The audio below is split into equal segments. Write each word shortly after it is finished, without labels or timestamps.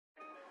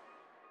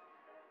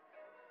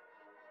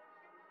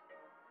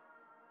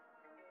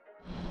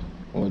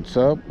What's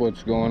up?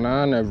 What's going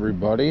on,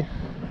 everybody?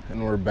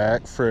 And we're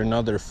back for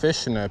another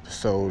fishing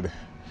episode.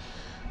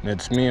 And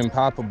it's me and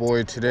Papa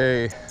Boy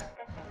today.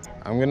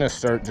 I'm gonna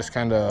start just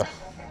kind of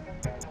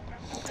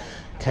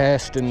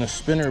casting the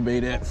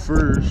spinnerbait at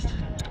first,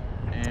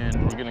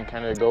 and we're gonna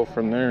kind of go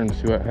from there and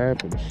see what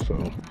happens.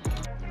 So.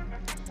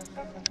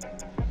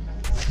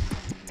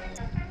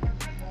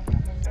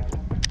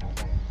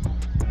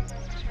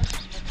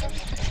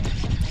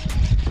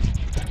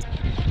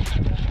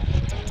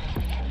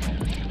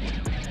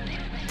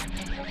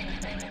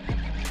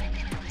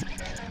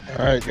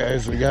 All right,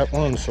 guys, we got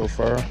one so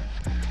far.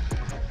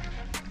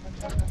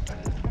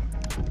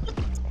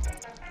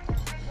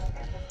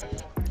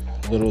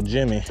 Little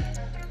Jimmy.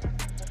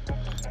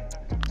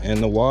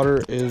 And the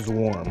water is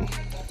warm.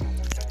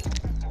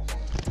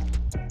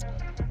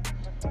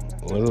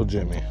 Little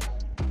Jimmy.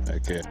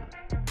 Okay.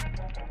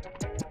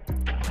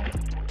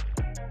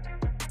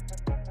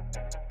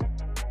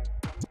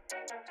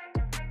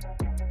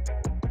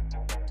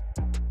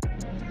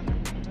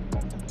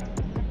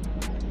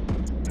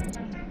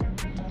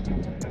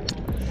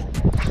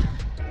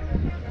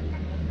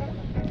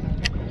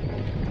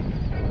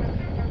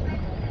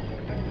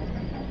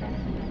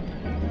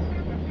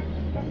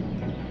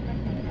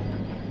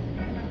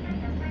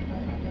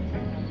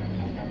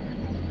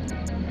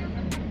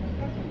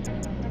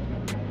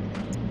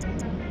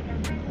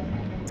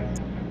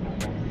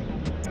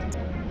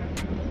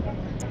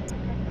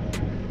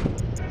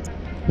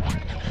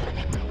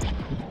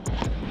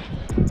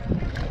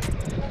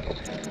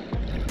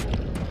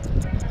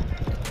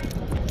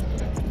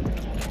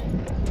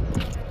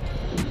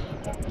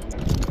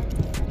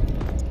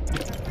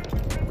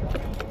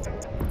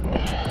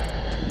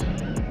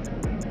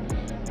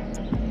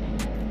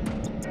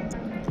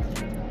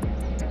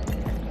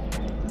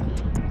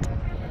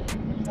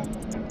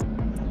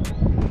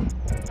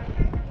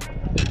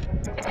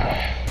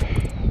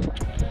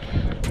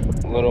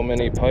 Little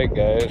mini pike,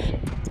 guys.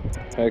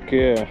 Heck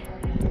yeah.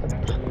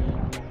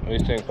 What do you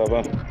think,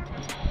 Papa?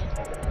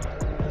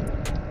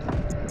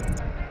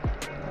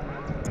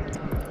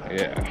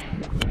 Yeah.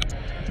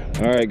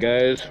 All right,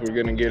 guys, we're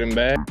gonna get him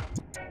back.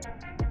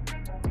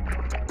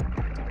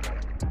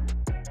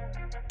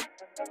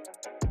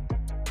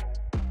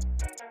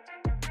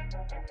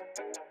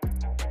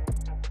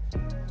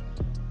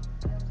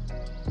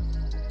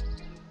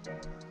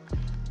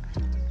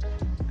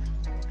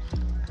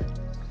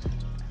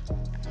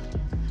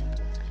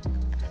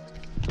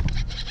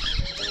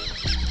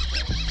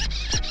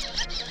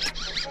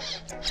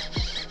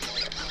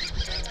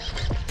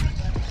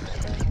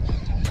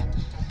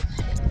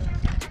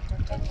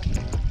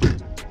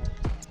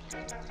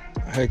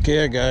 Heck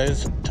yeah,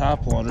 guys,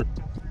 top water.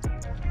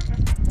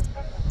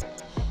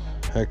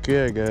 Heck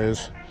yeah,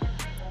 guys.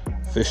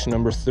 Fish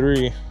number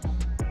 3.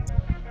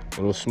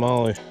 Little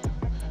smallie.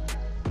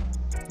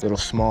 Little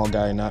small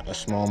guy, not a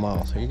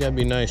smallmouth. You gotta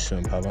be nice to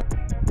him, Papa.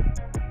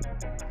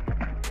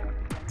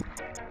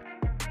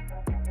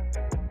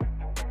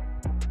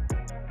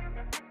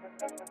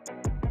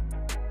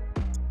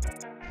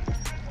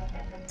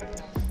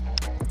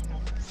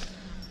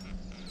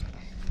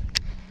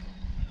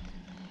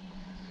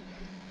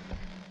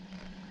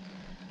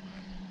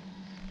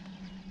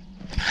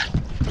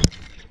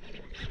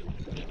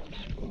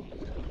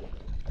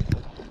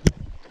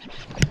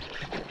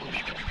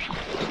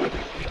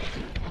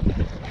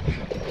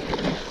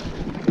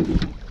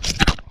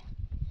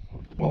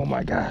 Oh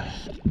my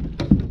gosh.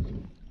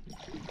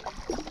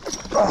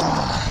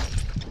 Ah.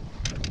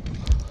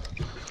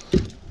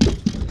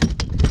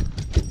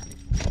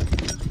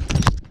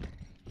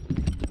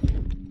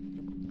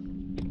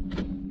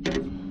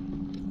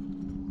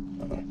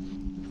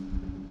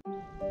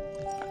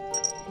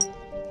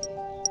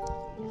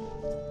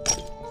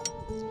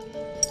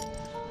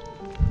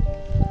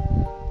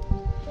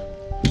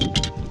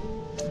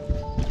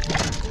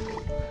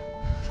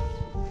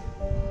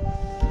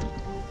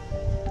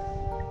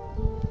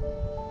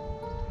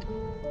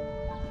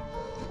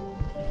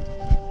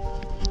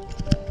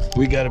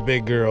 We got a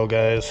big girl,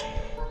 guys.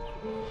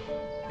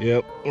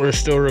 Yep, we're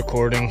still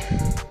recording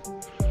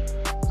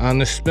on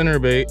the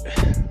spinnerbait.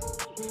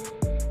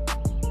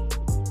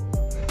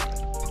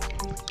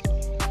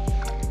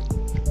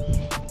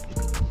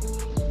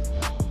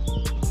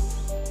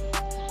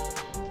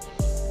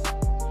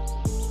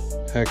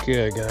 Heck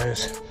yeah,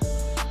 guys.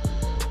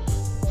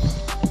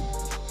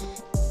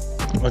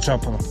 Watch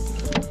out, Papa.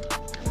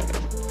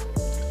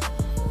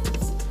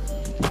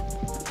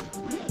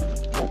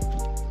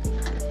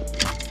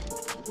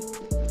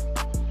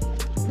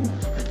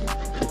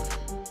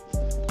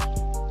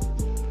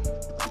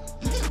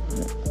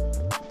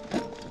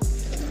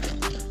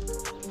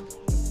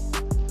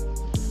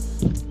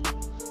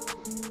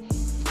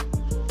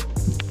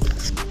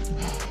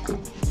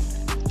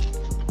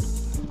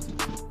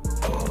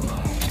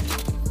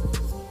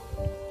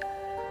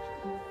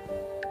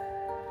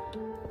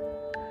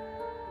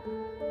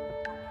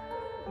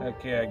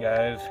 Heck yeah,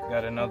 guys,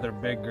 got another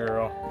big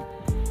girl.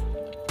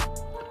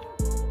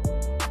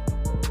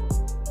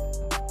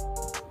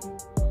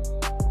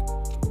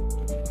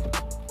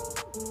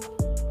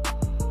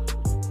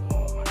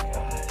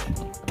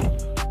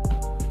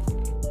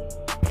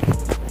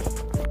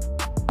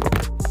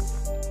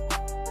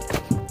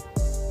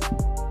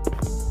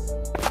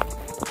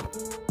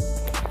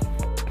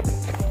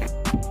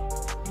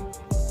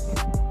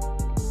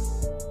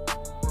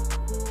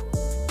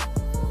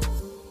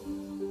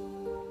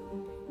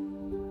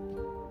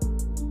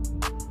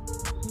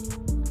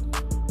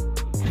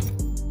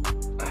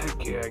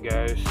 Heck yeah,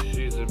 guys,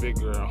 she's a big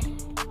girl.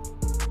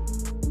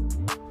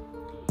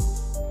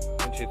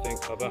 What you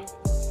think, Papa?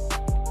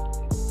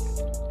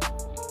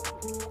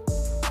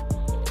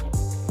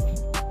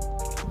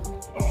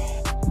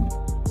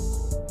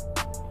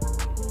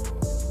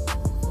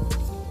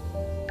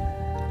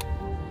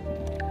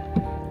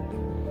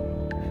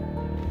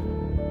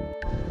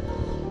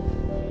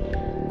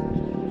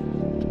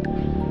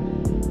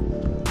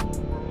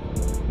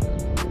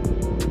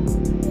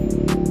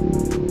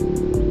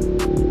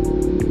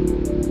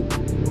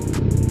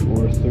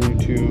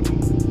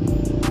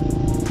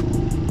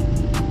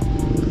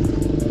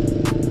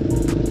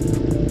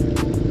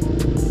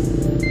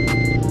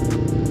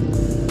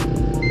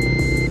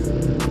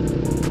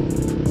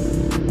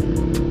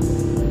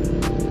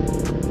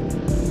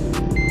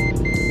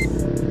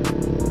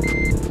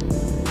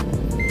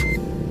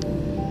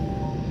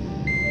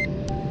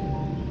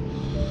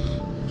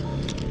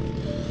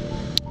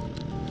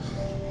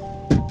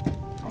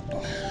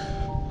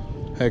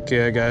 Heck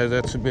yeah, guys,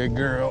 that's a big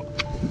girl.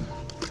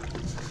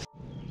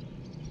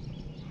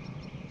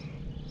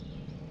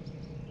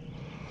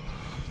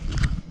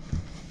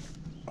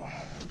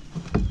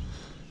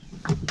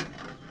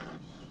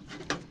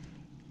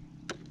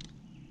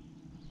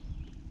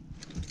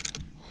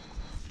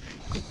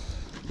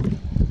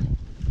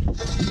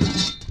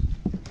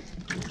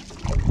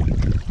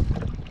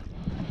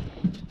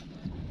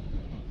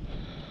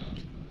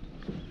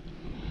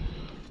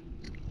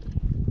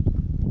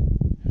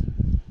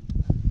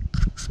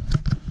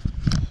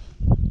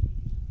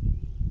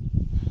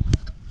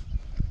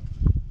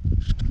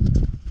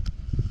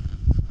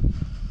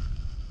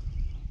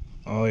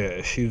 Oh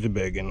yeah, she's a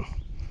biggin'.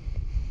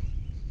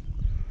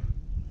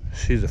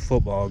 She's a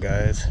football,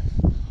 guys.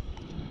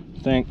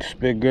 Thanks,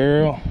 big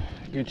girl.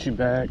 Get you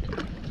back.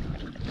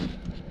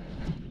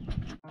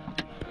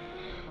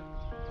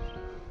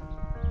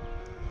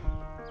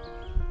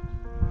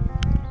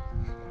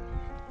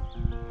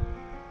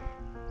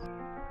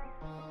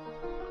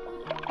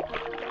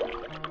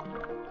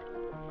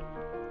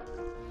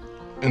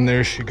 And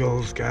there she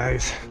goes,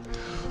 guys.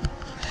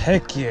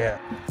 Heck yeah.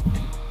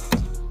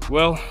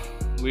 Well,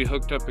 we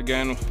hooked up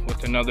again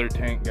with another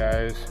tank,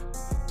 guys,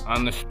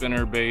 on the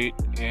spinnerbait,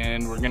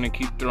 and we're gonna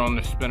keep throwing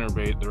the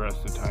spinnerbait the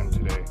rest of the time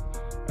today.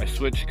 I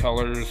switched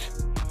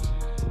colors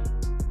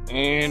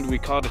and we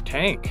caught a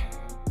tank.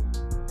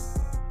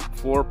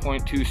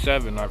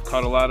 4.27. I've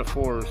caught a lot of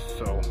 4s,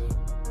 so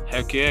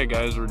heck yeah,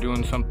 guys, we're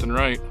doing something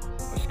right.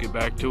 Let's get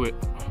back to it.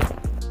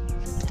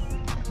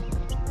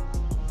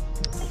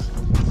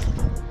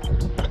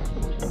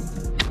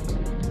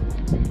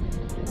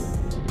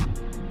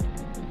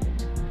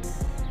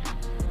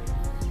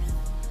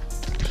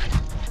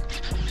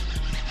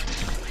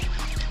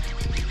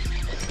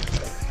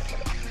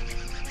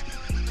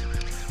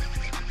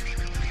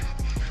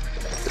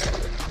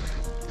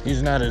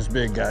 He's not as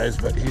big, guys,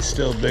 but he's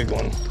still a big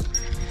one.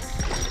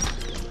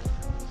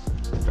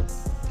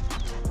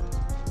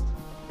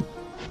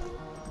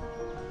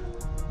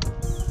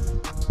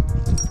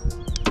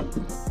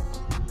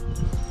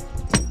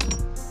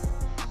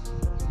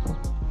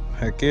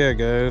 Heck yeah,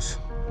 guys,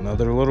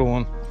 another little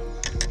one.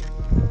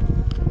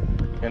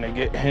 Gonna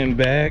get him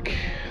back.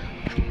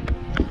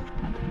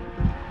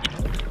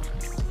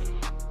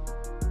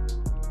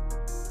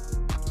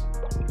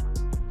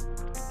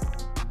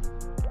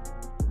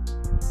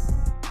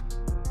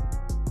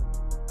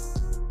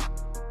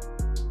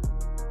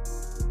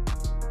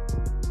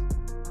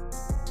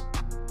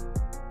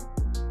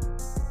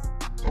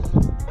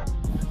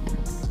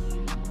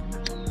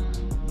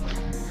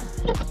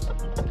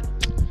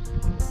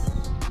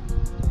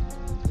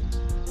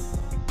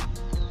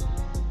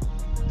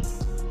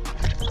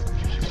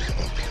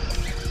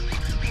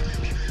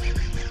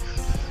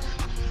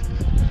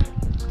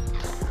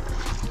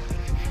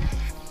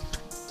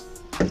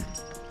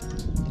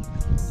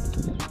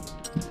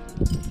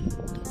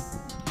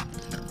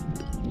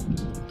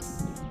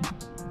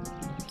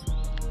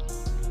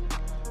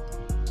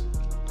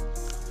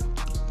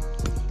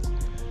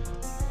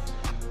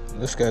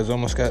 This guy's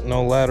almost got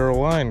no lateral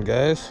line,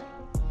 guys.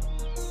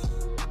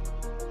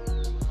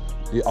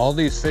 All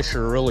these fish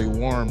are really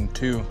warm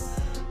too.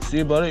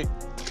 See, buddy?